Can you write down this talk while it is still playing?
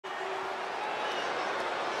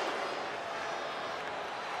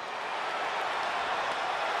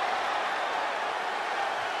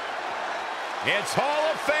It's Hall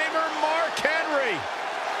of Famer Mark Henry.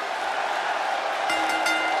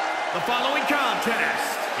 The following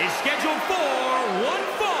contest is scheduled for one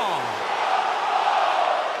fall.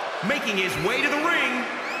 Making his way to the ring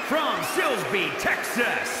from Silsbee,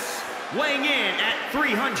 Texas, weighing in at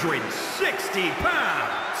 360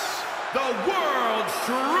 pounds, the world's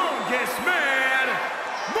strongest man,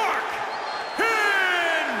 Mark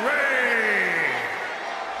Henry.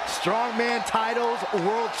 Strongman titles,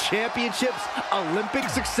 world championships, Olympic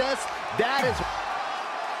success, that is...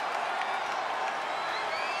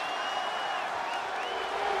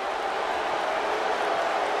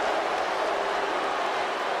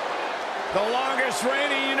 The longest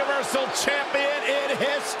reigning Universal Champion in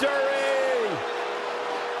history.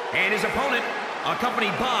 And his opponent,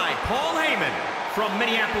 accompanied by Paul Heyman from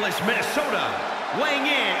Minneapolis, Minnesota, weighing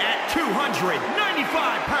in at 295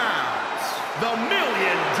 pounds, the $1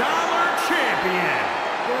 Million Champion,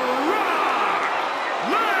 Brock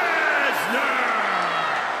Lesnar.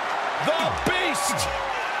 The Beast.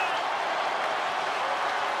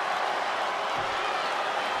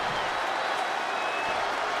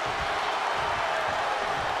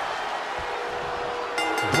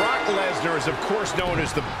 Brock Lesnar is, of course, known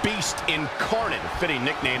as the Beast Incarnate, a fitting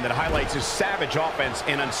nickname that highlights his savage offense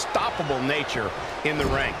and unstoppable nature in the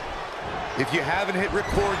ring. If you haven't hit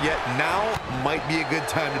record yet, now might be a good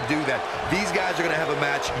time to do that. These guys are going to have a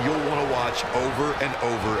match you'll want to watch over and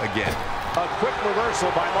over again. A quick reversal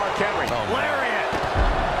by Mark Henry. Oh, Lariat.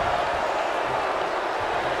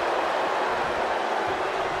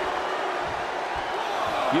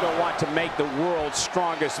 You don't want to make the world's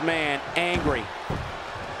strongest man angry.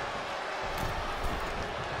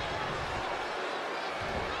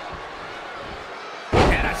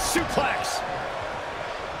 And a suplex.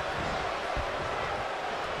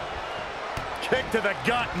 Kick to the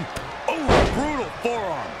gut. And, oh, brutal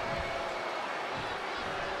forearm.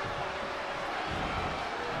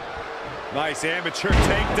 Nice amateur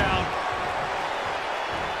takedown.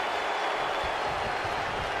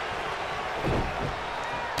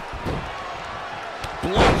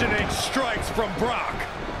 Bludgeoning strikes from Brock.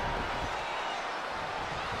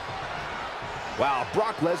 Wow,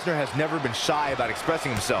 Brock Lesnar has never been shy about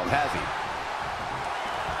expressing himself, has he?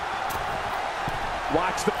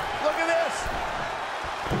 Watch the... Look at this!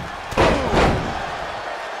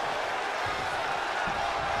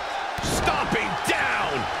 Stomping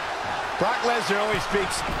down. Brock Lesnar only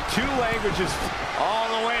speaks 2 languages. All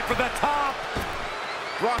the way for the top.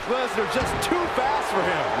 Brock Lesnar just too fast for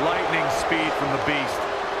him. Lightning speed from the Beast.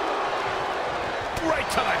 Right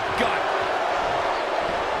to the gut.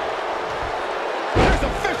 There's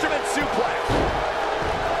a fisherman suplex.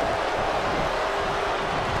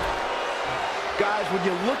 Guys, when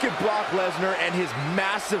you look at Brock Lesnar and his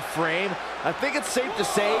massive frame, I think it's safe to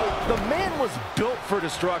say the man was built for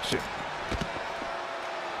destruction.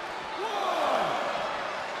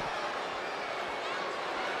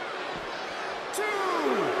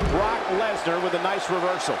 Brock Lesnar with a nice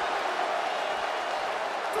reversal.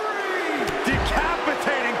 3.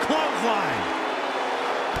 Decapitating clothesline.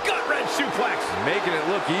 Gut-wrench suplex. Making it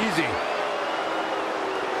look easy.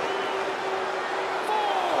 4.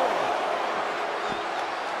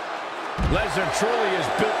 Lesnar truly is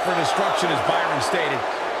built for destruction, as Byron stated.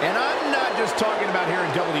 And I'm not just talking about here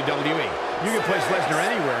in WWE. You can place Lesnar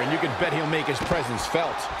anywhere, and you can bet he'll make his presence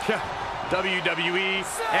felt. WWE,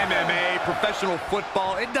 MMA, professional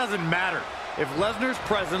football, it doesn't matter. If Lesnar's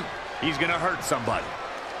present, he's going to hurt somebody.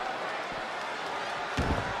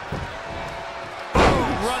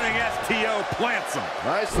 Boom, running STO plants him.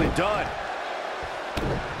 Nicely done.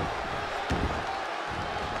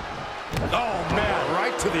 Oh, man,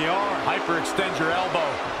 right to the arm. Hyperextend your elbow.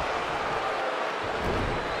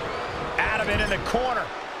 Adamant in the corner.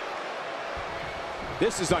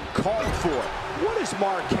 This is uncalled for. What is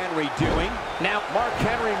Mark Henry doing? Now, Mark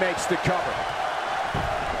Henry makes the cover.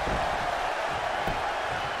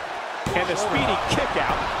 And the speedy kick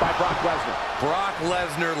out by Brock Lesnar. Brock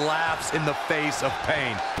Lesnar laughs in the face of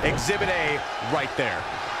pain. Exhibit A right there.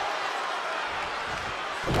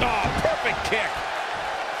 Oh, perfect kick.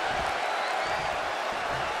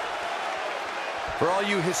 For all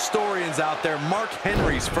you historians out there, Mark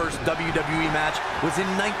Henry's first WWE match was in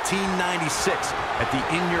 1996 at the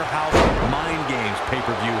In Your House Mind Games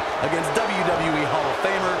pay-per-view against WWE Hall of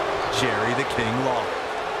Famer Jerry the King Lawler.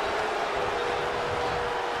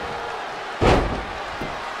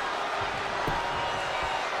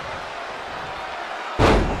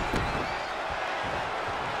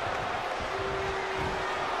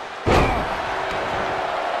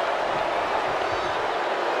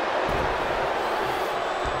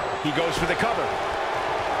 He goes for the cover.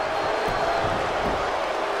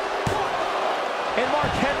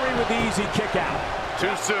 the easy kick out.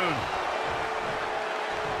 Too soon.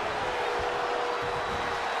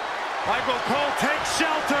 Michael Cole takes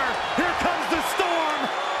shelter. Here comes the storm.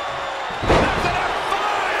 There's an F5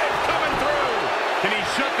 coming through. Can he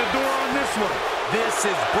shut the door on this one? This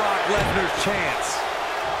is Brock Lesnar's chance.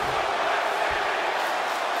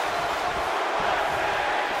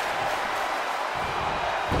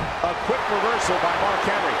 A quick reversal by Mark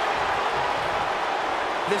Henry.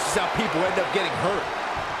 This is how people end up getting hurt.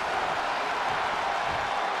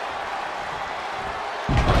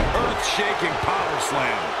 Earth-shaking power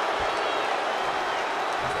slam.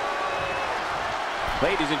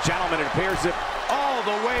 Ladies and gentlemen, it appears that All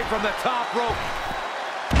the way from the top rope.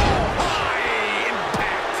 High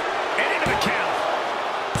impact. And into the count.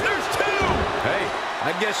 There's two. Hey,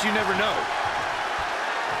 I guess you never know.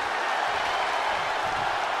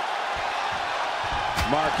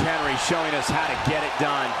 Mark Henry showing us how to get it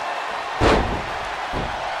done.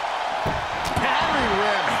 Battery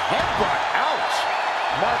ram headbutt. Ouch.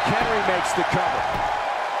 Mark Henry makes the cover.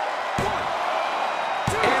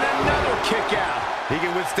 And another kick out. He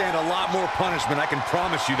can withstand a lot more punishment, I can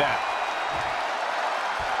promise you that.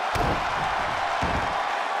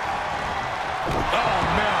 Oh,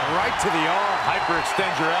 man, right to the arm.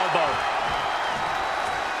 Hyperextend your elbow.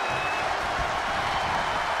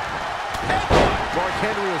 Mark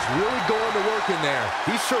Henry is really going to work in there.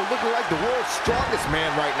 He's sure looking like the world's strongest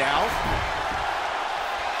man right now.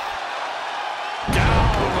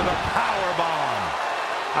 Down with a powerbomb.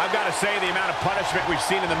 I've got to say, the amount of punishment we've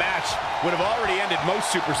seen in the match would have already ended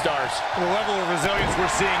most superstars. The level of resilience we're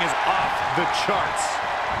seeing is off the charts.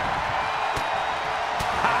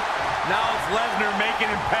 Ha! Now it's Lesnar making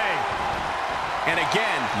him pay. And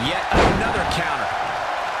again, yet another counter.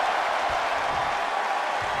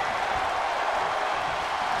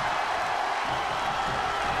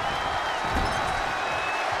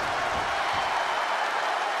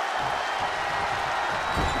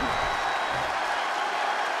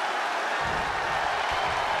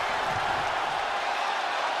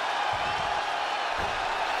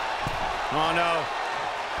 Oh, no.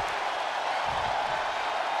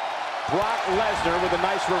 Brock Lesnar with a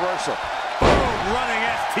nice reversal. Boom, running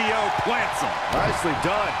STO plants him. Nicely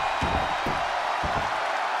done.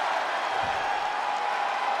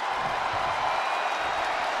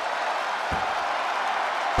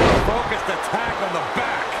 Focused attack on the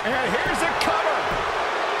back. And here's a cover.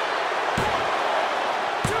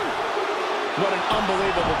 What an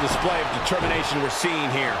unbelievable display of determination we're seeing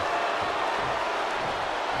here.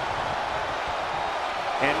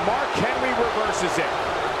 And Mark Henry reverses it.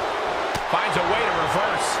 Finds a way to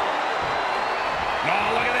reverse.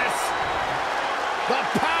 Oh, look at this. The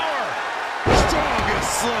power.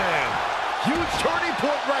 Strongest slam. Huge turning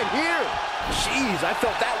point right here. Jeez, I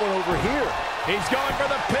felt that one over here. He's going for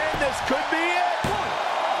the pin. This could be it.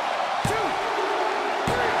 1, 2,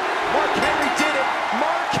 3. Mark Henry did it.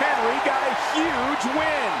 Mark Henry got a huge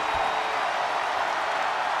win.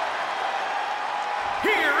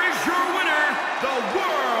 Here is your winner, the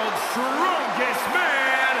world's strongest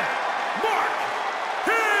man, Mark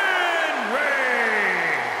Henry!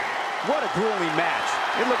 What a grueling match.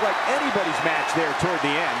 It looked like anybody's match there toward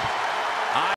the end.